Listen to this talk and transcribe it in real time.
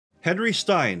Henry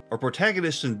Stein, our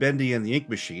protagonist in Bendy and the Ink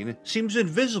Machine, seems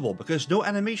invisible because no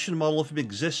animation model of him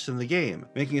exists in the game,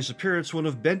 making his appearance one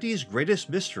of Bendy's greatest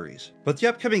mysteries. But the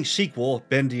upcoming sequel,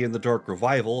 Bendy and the Dark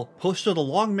Revival, posted a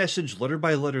long message letter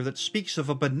by letter that speaks of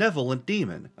a benevolent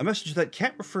demon, a message that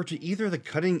can't refer to either the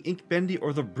cunning Ink Bendy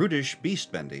or the brutish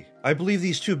Beast Bendy. I believe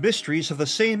these two mysteries have the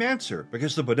same answer,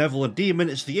 because the benevolent demon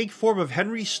is the ink form of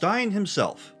Henry Stein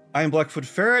himself. I'm Blackfoot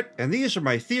Ferret, and these are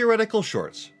my theoretical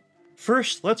shorts.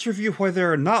 First, let's review why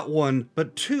there are not one,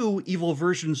 but two evil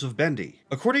versions of Bendy.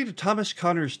 According to Thomas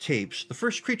Connor's tapes, the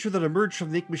first creature that emerged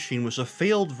from the Ink Machine was a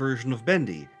failed version of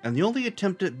Bendy, and the only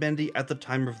attempt at Bendy at the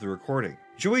time of the recording.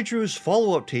 Joey Drew's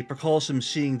follow-up tape recalls him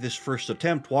seeing this first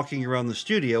attempt walking around the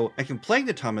studio and complaining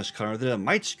to Thomas Connor that it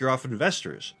might scare off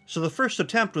investors, so the first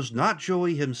attempt was not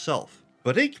Joey himself.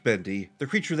 But Ink Bendy, the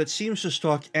creature that seems to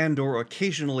stalk and/or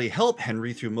occasionally help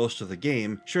Henry through most of the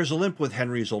game, shares a limp with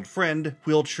Henry's old friend,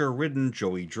 wheelchair-ridden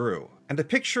Joey Drew. And a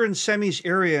picture in Sammy's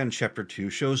area in Chapter 2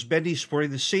 shows Bendy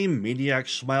sporting the same maniac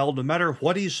smile no matter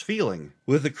what he's feeling,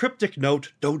 with the cryptic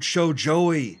note, "Don't show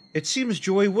Joey." It seems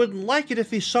Joey wouldn't like it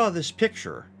if he saw this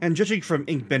picture, and judging from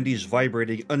Ink Bendy's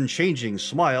vibrating, unchanging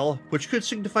smile, which could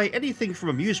signify anything from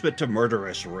amusement to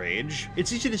murderous rage,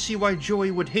 it's easy to see why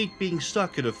Joey would hate being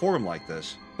stuck in a form like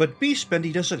this. But Beast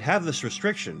Bendy doesn't have this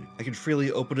restriction, and can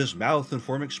freely open his mouth and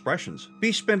form expressions.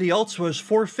 Beast Bendy also has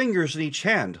 4 fingers in each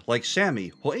hand, like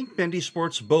Sammy, while Ink Bendy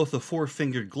sports both a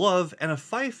 4-fingered glove and a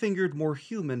 5-fingered, more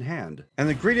human hand. And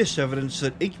the greatest evidence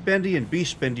that Ink Bendy and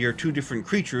Beast Bendy are 2 different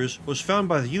creatures was found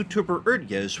by the YouTuber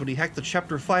Ertyez when he hacked the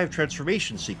Chapter 5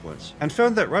 transformation sequence, and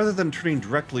found that rather than turning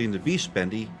directly into Beast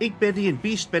Bendy, Ink Bendy and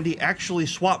Beast Bendy actually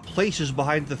swap places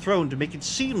behind the throne to make it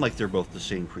seem like they're both the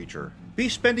same creature.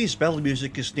 Beast Bendy's battle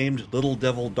music is named Little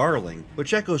Devil Darling,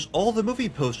 which echoes all the movie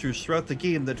posters throughout the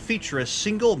game that feature a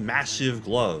single massive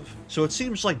glove. So it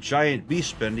seems like Giant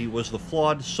Beast Bendy was the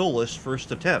flawed, soulless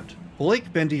first attempt. Well,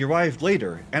 Ink Bendy arrived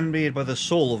later, animated by the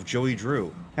soul of Joey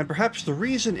Drew. And perhaps the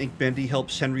reason Ink Bendy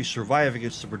helps Henry survive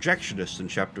against the Projectionists in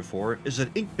Chapter 4 is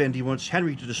that Ink Bendy wants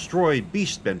Henry to destroy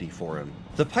Beast Bendy for him.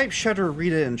 The Pipe Shatter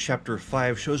Rita in Chapter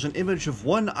 5 shows an image of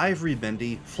one Ivory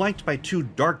Bendy flanked by 2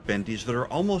 Dark Bendys that are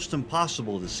almost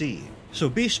impossible to see. So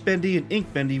Beast Bendy and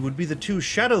Ink Bendy would be the 2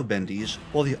 Shadow Bendys,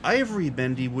 while the Ivory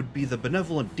Bendy would be the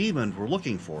Benevolent Demon we're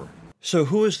looking for. So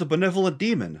who is the Benevolent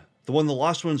Demon? The one the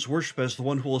Lost Ones worship as the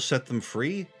one who will set them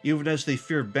free, even as they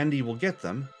fear Bendy will get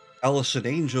them? Allison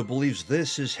Angel believes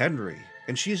this is Henry,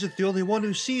 and she isn't the only one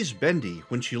who sees Bendy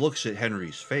when she looks at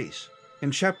Henry's face. In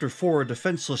Chapter 4,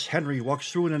 defenseless Henry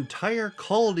walks through an entire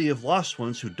colony of Lost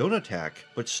Ones who don't attack,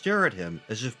 but stare at him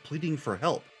as if pleading for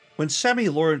help. When Sammy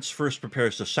Lawrence first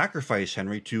prepares to sacrifice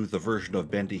Henry to the version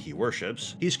of Bendy he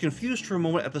worships, he's confused for a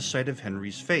moment at the sight of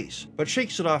Henry's face, but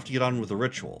shakes it off to get on with the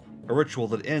ritual. A ritual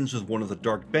that ends with one of the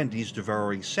Dark Bendys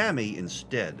devouring Sammy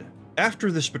instead.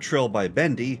 After this betrayal by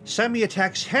Bendy, Sammy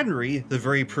attacks Henry, the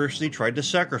very person he tried to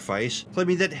sacrifice,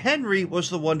 claiming that Henry was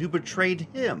the one who betrayed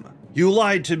him. "You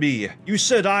lied to me! You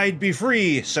said I'd be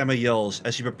free!" Sammy yells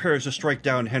as he prepares to strike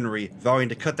down Henry, vowing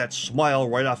to cut that smile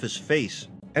right off his face.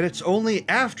 And it's only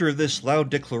after this loud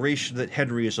declaration that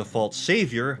Henry is a false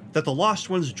savior that the Lost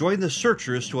Ones join the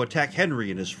Searchers to attack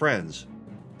Henry and his friends.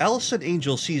 Allison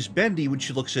Angel sees Bendy when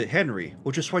she looks at Henry,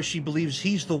 which is why she believes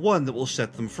he's the one that will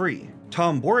set them free.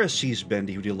 Tom Boris sees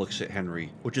Bendy when he looks at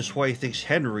Henry, which is why he thinks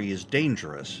Henry is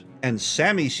dangerous. And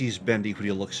Sammy sees Bendy when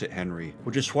he looks at Henry,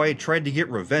 which is why he tried to get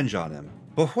revenge on him.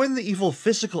 But when the evil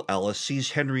physical Alice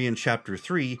sees Henry in Chapter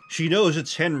 3, she knows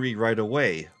it's Henry right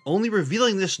away, only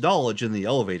revealing this knowledge in the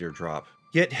elevator drop.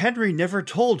 Yet Henry never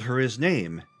told her his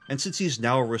name, and since he's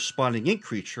now a responding ink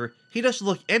creature, he doesn't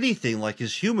look anything like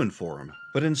his human form.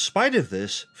 But in spite of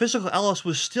this, Physical Alice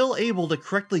was still able to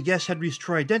correctly guess Henry's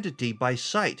true identity by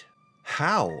sight.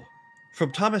 How?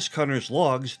 From Thomas Connor's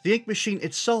logs, the Ink Machine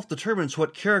itself determines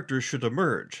what characters should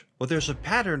emerge, but there's a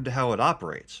pattern to how it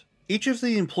operates. Each of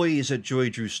the employees at Joey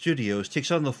Drew Studios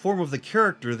takes on the form of the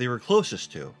character they were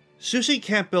closest to. Susie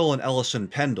Campbell and Allison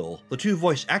Pendle, the 2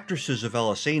 voice actresses of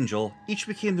Alice Angel, each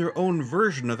became their own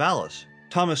version of Alice.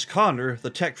 Thomas Connor, the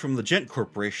tech from the Gent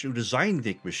Corporation who designed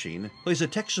the Ink Machine, plays a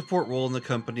tech support role in the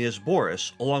company as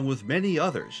Boris, along with many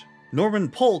others. Norman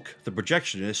Polk, the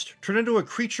projectionist, turned into a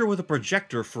creature with a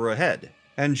projector for a head.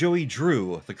 And Joey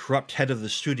Drew, the corrupt head of the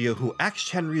studio who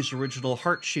axed Henry's original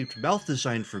heart-shaped mouth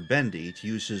design for Bendy to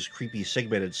use his creepy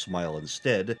segmented smile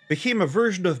instead, became a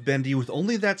version of Bendy with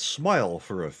only that smile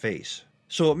for a face.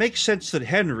 So it makes sense that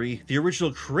Henry, the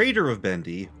original creator of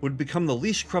Bendy, would become the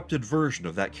least corrupted version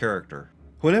of that character.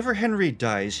 Whenever Henry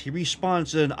dies, he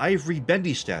respawns in an ivory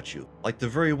Bendy statue, like the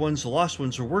very ones the Lost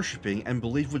Ones are worshipping and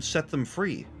believe would set them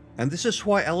free. And this is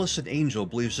why Allison Angel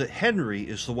believes that Henry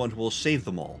is the one who will save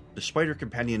them all, despite her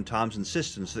companion Tom's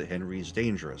insistence that Henry is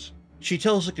dangerous. She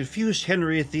tells the confused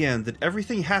Henry at the end that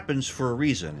everything happens for a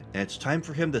reason, and it's time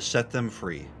for him to set them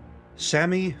free.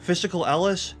 Sammy, Physical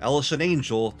Alice, Allison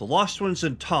Angel, the Lost Ones,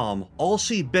 and Tom all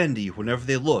see Bendy whenever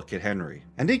they look at Henry.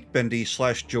 And Ink Bendy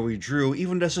 / Joey Drew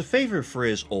even does a favor for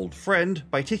his old friend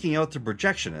by taking out the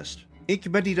projectionist.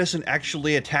 Ink Bendy doesn't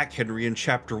actually attack Henry in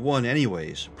Chapter 1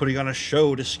 anyways, putting on a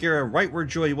show to scare him right where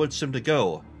Joey wants him to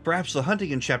go. Perhaps the hunting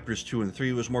in Chapters 2 and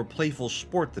 3 was more playful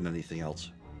sport than anything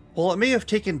else. While it may have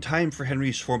taken time for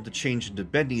Henry's form to change into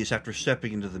Bendy's after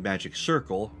stepping into the magic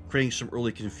circle, creating some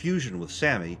early confusion with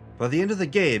Sammy, by the end of the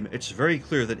game it's very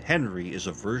clear that Henry is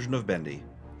a version of Bendy.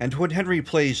 And when Henry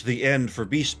plays the end for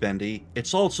Beast Bendy,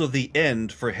 it's also the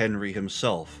end for Henry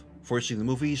himself, forcing the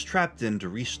movie he's trapped in to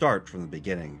restart from the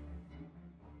beginning.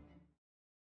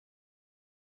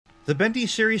 The Bendy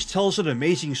series tells an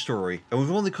amazing story, and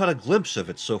we've only caught a glimpse of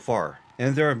it so far,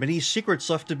 and there are many secrets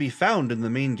left to be found in the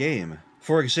main game.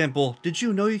 For example, did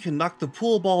you know you can knock the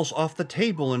pool balls off the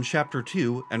table in Chapter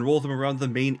 2 and roll them around the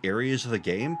main areas of the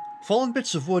game? Fallen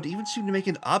bits of wood even seem to make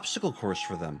an obstacle course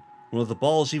for them. One of the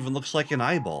balls even looks like an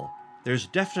eyeball. There's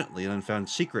definitely an unfound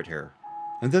secret here.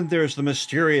 And then there's the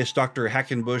mysterious Dr.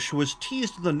 Hackenbush who was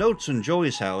teased in the notes in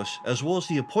Joey's house, as well as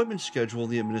the appointment schedule in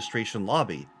the administration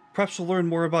lobby. Perhaps we'll learn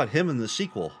more about him in the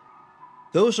sequel.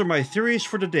 Those are my theories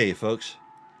for today, folks.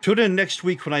 Tune in next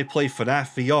week when I play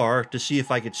FNAF VR to see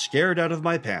if I get scared out of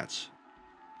my pants.